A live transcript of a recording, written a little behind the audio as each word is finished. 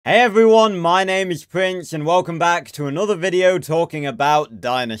Hey everyone, my name is Prince and welcome back to another video talking about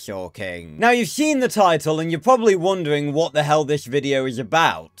Dinosaur King. Now you've seen the title and you're probably wondering what the hell this video is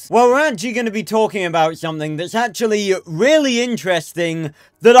about. Well, we're actually going to be talking about something that's actually really interesting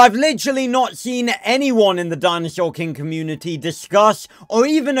that I've literally not seen anyone in the Dinosaur King community discuss or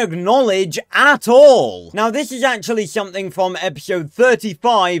even acknowledge at all. Now this is actually something from episode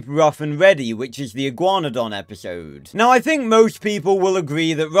 35, Rough and Ready, which is the Iguanodon episode. Now I think most people will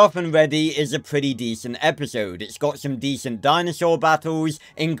agree that Rough and Ready is a pretty decent episode. It's got some decent dinosaur battles,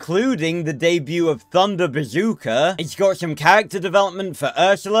 including the debut of Thunder Bazooka. It's got some character development for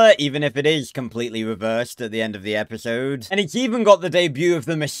Ursula, even if it is completely reversed at the end of the episode. And it's even got the debut of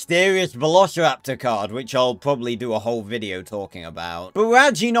the mysterious Velociraptor card, which I'll probably do a whole video talking about. But we're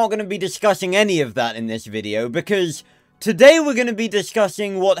actually not going to be discussing any of that in this video, because today we're going to be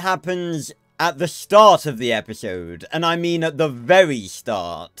discussing what happens at the start of the episode, and I mean at the very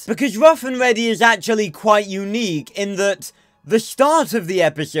start. Because Rough and Ready is actually quite unique in that the start of the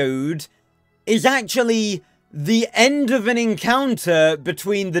episode is actually the end of an encounter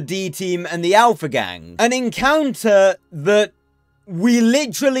between the D-Team and the Alpha Gang. An encounter that we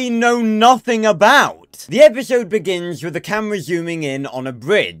literally know nothing about. The episode begins with the camera zooming in on a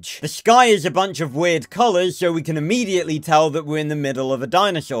bridge. The sky is a bunch of weird colors, so we can immediately tell that we're in the middle of a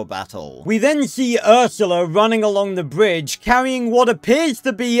dinosaur battle. We then see Ursula running along the bridge, carrying what appears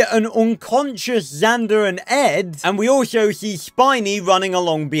to be an unconscious Xander and Ed, and we also see Spiny running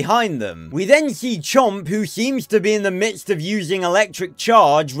along behind them. We then see Chomp, who seems to be in the midst of using electric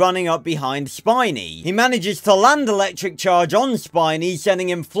charge, running up behind Spiny. He manages to land electric charge on Spiny, sending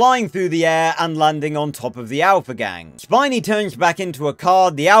him flying through the air and landing on top of the Alpha Gang. Spiny turns back into a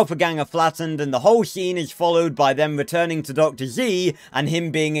card, the Alpha Gang are flattened, and the whole scene is followed by them returning to Dr. Z and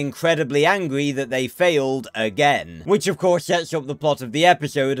him being incredibly angry that they failed again. Which of course sets up the plot of the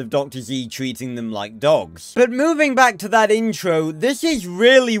episode of Dr. Z treating them like dogs. But moving back to that intro, this is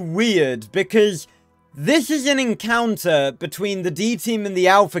really weird because this is an encounter between the D-Team and the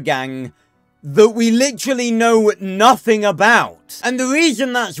Alpha Gang that we literally know nothing about. And the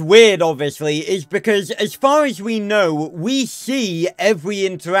reason that's weird, obviously, is because as far as we know, we see every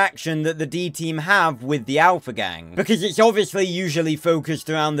interaction that the D-Team have with the Alpha Gang. Because it's obviously usually focused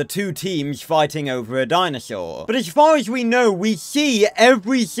around the two teams fighting over a dinosaur. But as far as we know, we see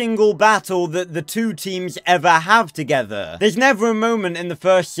every single battle that the two teams ever have together. There's never a moment in the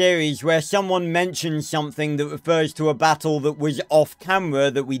first series where someone mentions something that refers to a battle that was off camera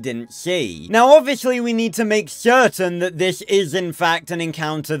that we didn't see. Now, obviously, we need to make certain that this is in fact an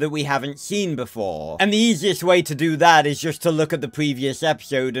encounter that we haven't seen before. And the easiest way to do that is just to look at the previous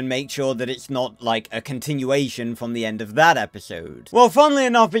episode and make sure that it's not like a continuation from the end of that episode. Well, funnily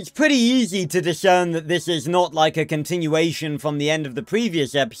enough, it's pretty easy to discern that this is not like a continuation from the end of the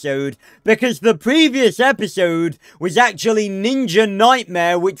previous episode, because the previous episode was actually Ninja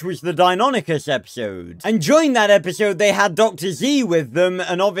Nightmare, which was the Deinonychus episode. And during that episode, they had Dr. Z with them,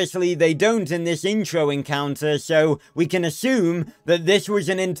 and obviously they don't in this intro encounter, so we can assume that this was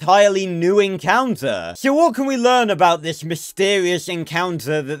an entirely new encounter. So what can we learn about this mysterious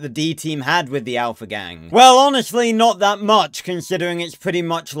encounter that the D-Team had with the Alpha Gang? Well, honestly, not that much, considering it's pretty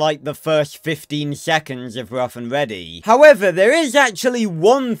much like the first 15 seconds of Rough and Ready. However, there is actually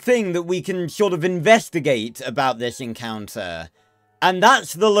one thing that we can sort of investigate about this encounter. And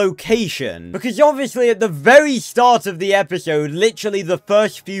that's the location. Because obviously at the very start of the episode, literally the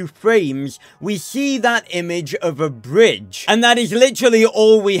first few frames, we see that image of a bridge. And that is literally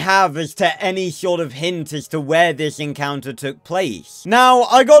all we have as to any sort of hint as to where this encounter took place. Now,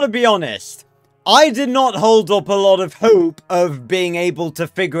 I gotta be honest, I did not hold up a lot of hope of being able to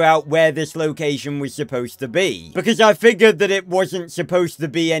figure out where this location was supposed to be. Because I figured that it wasn't supposed to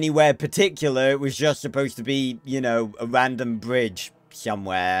be anywhere particular, it was just supposed to be, you know, a random bridge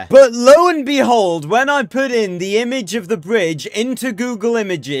somewhere. But lo and behold, when I put in the image of the bridge into Google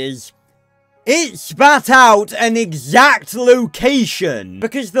Images, it spat out an exact location.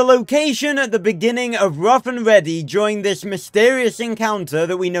 Because the location at the beginning of Rough and Ready during this mysterious encounter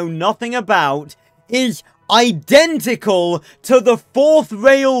that we know nothing about is identical to the Fourth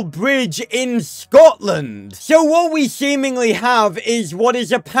Rail Bridge in Scotland. So what we seemingly have is what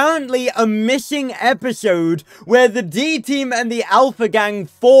is apparently a missing episode where the D-Team and the Alpha Gang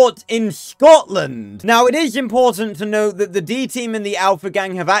fought in Scotland. Now, it is important to note that the D-Team and the Alpha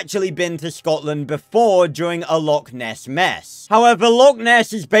Gang have actually been to Scotland before during a Loch Ness mess. However, Loch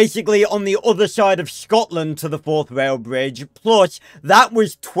Ness is basically on the other side of Scotland to the Fourth Rail Bridge, plus that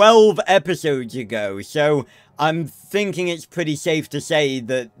was 12 episodes ago, so so I'm thinking it's pretty safe to say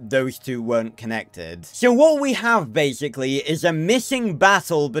that those two weren't connected. So what we have, basically, is a missing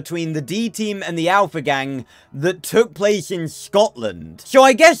battle between the D-Team and the Alpha Gang that took place in Scotland. So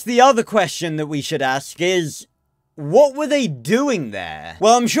I guess the other question that we should ask is, what were they doing there?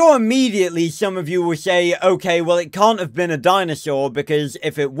 Well, I'm sure immediately some of you will say, okay, well, it can't have been a dinosaur, because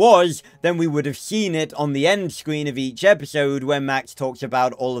if it was, then we would have seen it on the end screen of each episode where Max talks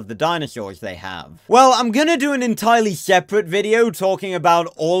about all of the dinosaurs they have. Well, I'm gonna do an entirely separate video talking about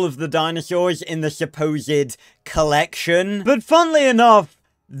all of the dinosaurs in the supposed collection. But funnily enough,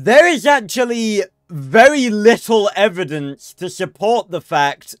 there is actually very little evidence to support the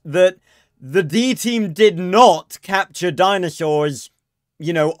fact that the D-Team did not capture dinosaurs,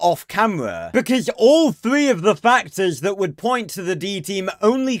 you know, off camera. Because all three of the factors that would point to the D-Team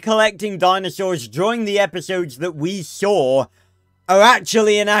only collecting dinosaurs during the episodes that we saw are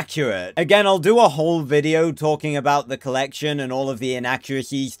actually inaccurate. Again, I'll do a whole video talking about the collection and all of the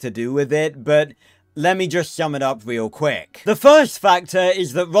inaccuracies to do with it, but let me just sum it up real quick. The first factor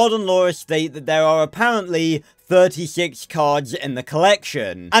is that Rod and Laura state that there are apparently 36 cards in the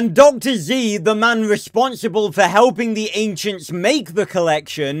collection. And Dr. Z, the man responsible for helping the ancients make the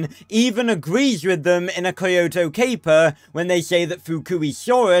collection, even agrees with them in a Kyoto caper when they say that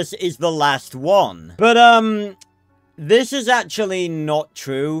Fukuisaurus is the last one. But, this is actually not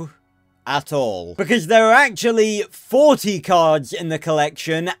true at all, because there are actually 40 cards in the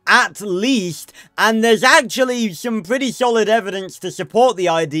collection at least, and there's actually some pretty solid evidence to support the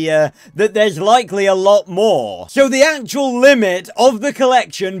idea that there's likely a lot more. So the actual limit of the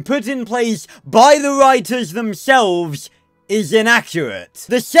collection put in place by the writers themselves is inaccurate.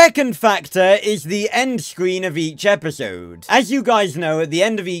 The second factor is the end screen of each episode. As you guys know, at the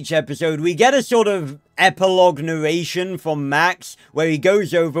end of each episode, we get a sort of epilogue narration from Max, where he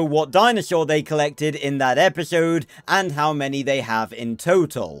goes over what dinosaur they collected in that episode, and how many they have in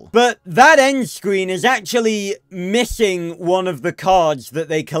total. But that end screen is actually missing one of the cards that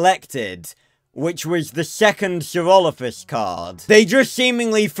they collected, which was the second Saurolophus card. They just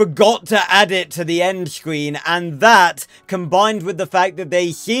seemingly forgot to add it to the end screen, and that, combined with the fact that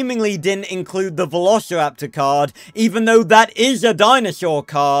they seemingly didn't include the Velociraptor card, even though that is a dinosaur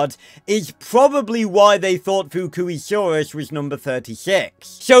card, is probably why they thought Fukuisaurus was number 36.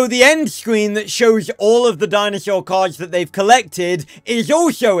 So the end screen that shows all of the dinosaur cards that they've collected is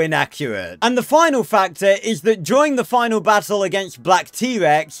also inaccurate. And the final factor is that during the final battle against Black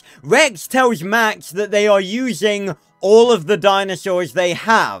T-Rex, Rex tells Max that they are using all of the dinosaurs they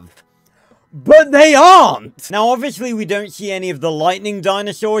have. But they aren't! Now, obviously, we don't see any of the lightning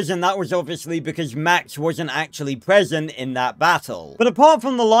dinosaurs, and that was obviously because Max wasn't actually present in that battle. But apart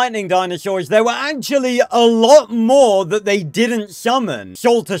from the lightning dinosaurs, there were actually a lot more that they didn't summon.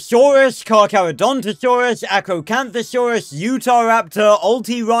 Saltosaurus, Carcharodontosaurus, Acrocanthosaurus, Utahraptor,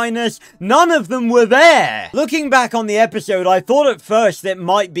 Ultirhinus, none of them were there! Looking back on the episode, I thought at first it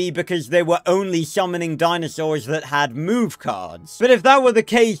might be because they were only summoning dinosaurs that had move cards. But if that were the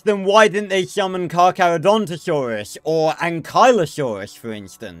case, then why didn't they summon Carcharodontosaurus or Ankylosaurus, for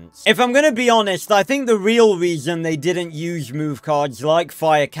instance? If I'm gonna be honest, I think the real reason they didn't use move cards like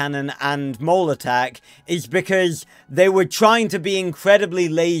Fire Cannon and Mole Attack is because they were trying to be incredibly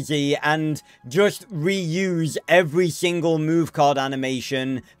lazy and just reuse every single move card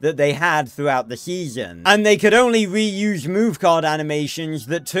animation that they had throughout the season. And they could only reuse move card animations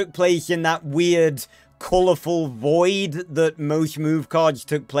that took place in that weird colorful void that most move cards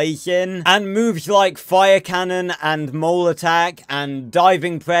took place in, and moves like Fire Cannon and Mole Attack and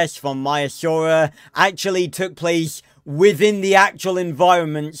Diving Press from Maiasaura actually took place within the actual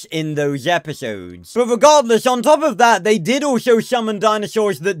environments in those episodes. But regardless, on top of that, they did also summon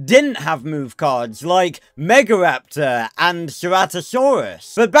dinosaurs that didn't have move cards, like Megaraptor and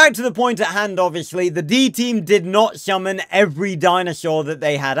Ceratosaurus. But back to the point at hand, obviously, the D-Team did not summon every dinosaur that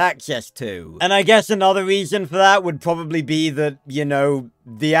they had access to. And I guess another reason for that would probably be that, you know,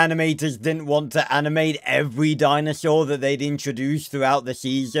 the animators didn't want to animate every dinosaur that they'd introduced throughout the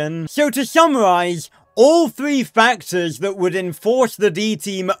season. So to summarize, all three factors that would enforce the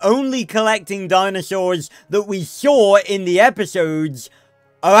D-Team only collecting dinosaurs that we saw in the episodes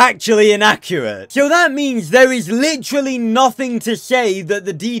are actually inaccurate. So that means there is literally nothing to say that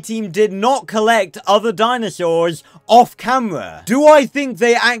the D-Team did not collect other dinosaurs off camera. Do I think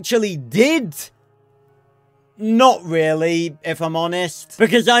they actually did? not really, if I'm honest.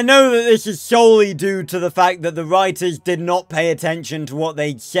 Because I know that this is solely due to the fact that the writers did not pay attention to what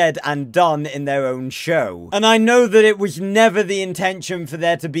they'd said and done in their own show. And I know that it was never the intention for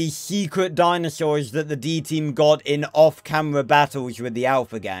there to be secret dinosaurs that the D-Team got in off-camera battles with the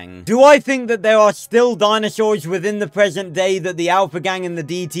Alpha Gang. Do I think that there are still dinosaurs within the present day that the Alpha Gang and the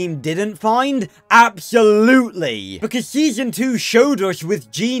D-Team didn't find? Absolutely! Because Season 2 showed us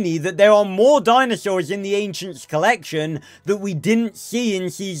with Genie that there are more dinosaurs in the Ancients collection that we didn't see in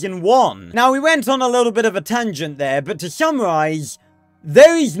Season 1. Now, we went on a little bit of a tangent there, but to summarize,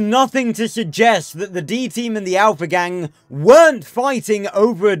 there is nothing to suggest that the D-Team and the Alpha Gang weren't fighting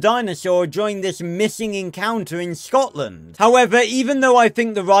over a dinosaur during this missing encounter in Scotland. However, even though I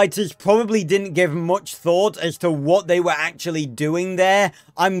think the writers probably didn't give much thought as to what they were actually doing there,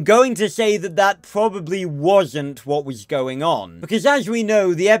 I'm going to say that that probably wasn't what was going on. Because as we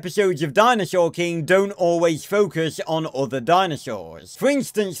know, the episodes of Dinosaur King don't always focus on other dinosaurs. For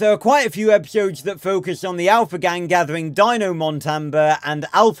instance, there are quite a few episodes that focus on the Alpha Gang gathering Dino Montamber and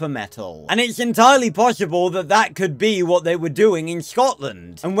Alpha Metal. And it's entirely possible that that could be what they were doing in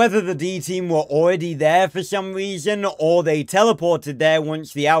Scotland. And whether the D-Team were already there for some reason, or they teleported there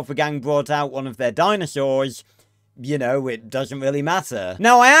once the Alpha Gang brought out one of their dinosaurs, you know, it doesn't really matter.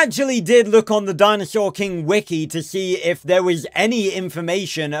 Now, I actually did look on the Dinosaur King wiki to see if there was any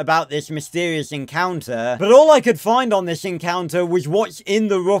information about this mysterious encounter, but all I could find on this encounter was what's in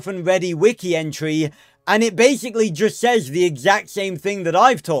the Rough and Ready wiki entry, and it basically just says the exact same thing that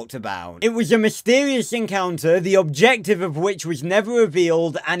I've talked about. It was a mysterious encounter, the objective of which was never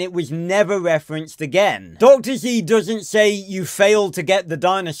revealed, and it was never referenced again. Dr. Z doesn't say you failed to get the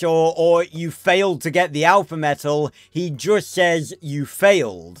dinosaur or you failed to get the Alpha Metal, he just says you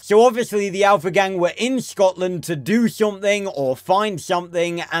failed. So obviously the Alpha Gang were in Scotland to do something or find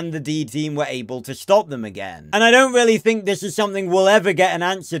something, and the D-Team were able to stop them again. And I don't really think this is something we'll ever get an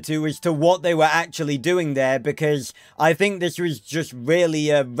answer to as to what they were actually doing there, because I think this was just really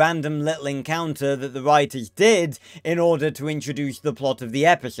a random little encounter that the writers did in order to introduce the plot of the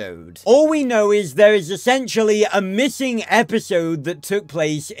episode. All we know is there is essentially a missing episode that took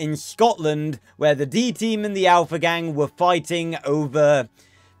place in Scotland where the D-Team and the Alpha Gang were fighting over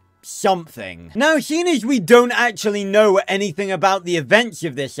something. Now, seeing as we don't actually know anything about the events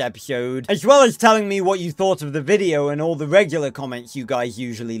of this episode, as well as telling me what you thought of the video and all the regular comments you guys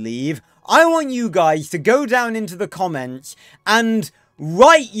usually leave, I want you guys to go down into the comments and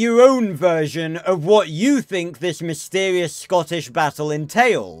write your own version of what you think this mysterious Scottish battle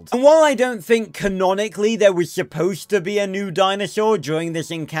entailed. And while I don't think canonically there was supposed to be a new dinosaur during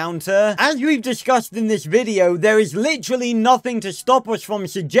this encounter, as we've discussed in this video, there is literally nothing to stop us from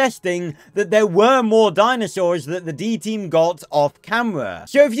suggesting that there were more dinosaurs that the D-Team got off camera.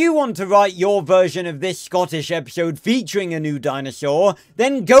 So if you want to write your version of this Scottish episode featuring a new dinosaur,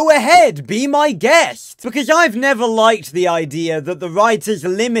 then go ahead, be my guest! Because I've never liked the idea that the writers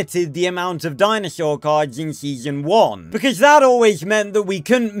limited the amount of dinosaur cards in Season 1, because that always meant that we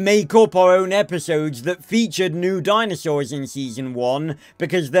couldn't make up our own episodes that featured new dinosaurs in Season 1,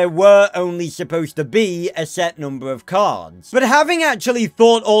 because there were only supposed to be a set number of cards. But having actually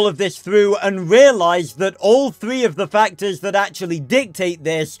thought all of this through and realized that all three of the factors that actually dictate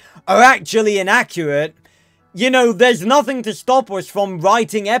this are actually inaccurate, you know, there's nothing to stop us from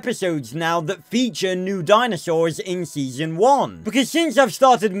writing episodes now that feature new dinosaurs in Season 1. Because since I've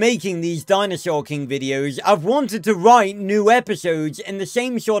started making these Dinosaur King videos, I've wanted to write new episodes in the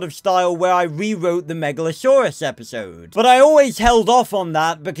same sort of style where I rewrote the Megalosaurus episode. But I always held off on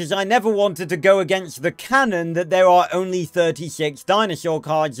that because I never wanted to go against the canon that there are only 36 dinosaur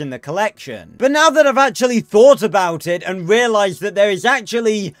cards in the collection. But now that I've actually thought about it and realized that there is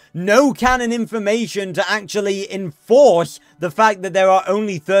actually no canon information to actually enforce the fact that there are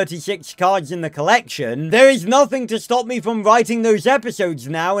only 36 cards in the collection, there is nothing to stop me from writing those episodes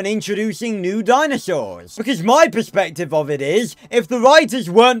now and introducing new dinosaurs. Because my perspective of it is, if the writers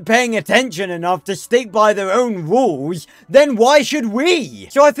weren't paying attention enough to stick by their own rules, then why should we?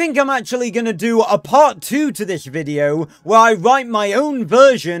 So I think I'm actually going to do a part 2 to this video where I write my own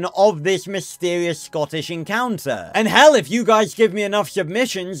version of this mysterious Scottish encounter. And hell, if you guys give me enough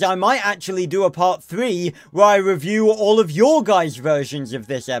submissions, I might actually do a part 3 where I review all of your guys' versions of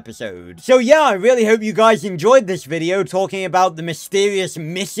this episode. So yeah, I really hope you guys enjoyed this video talking about the mysterious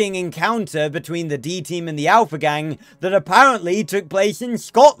missing encounter between the D-Team and the Alpha Gang that apparently took place in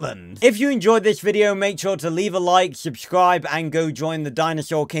Scotland. If you enjoyed this video, make sure to leave a like, subscribe, and go join the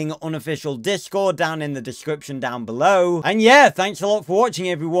Dinosaur King unofficial Discord down in the description down below. And yeah, thanks a lot for watching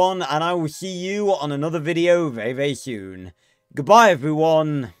everyone, and I will see you on another video very, very soon. Goodbye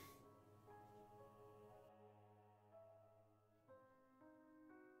everyone.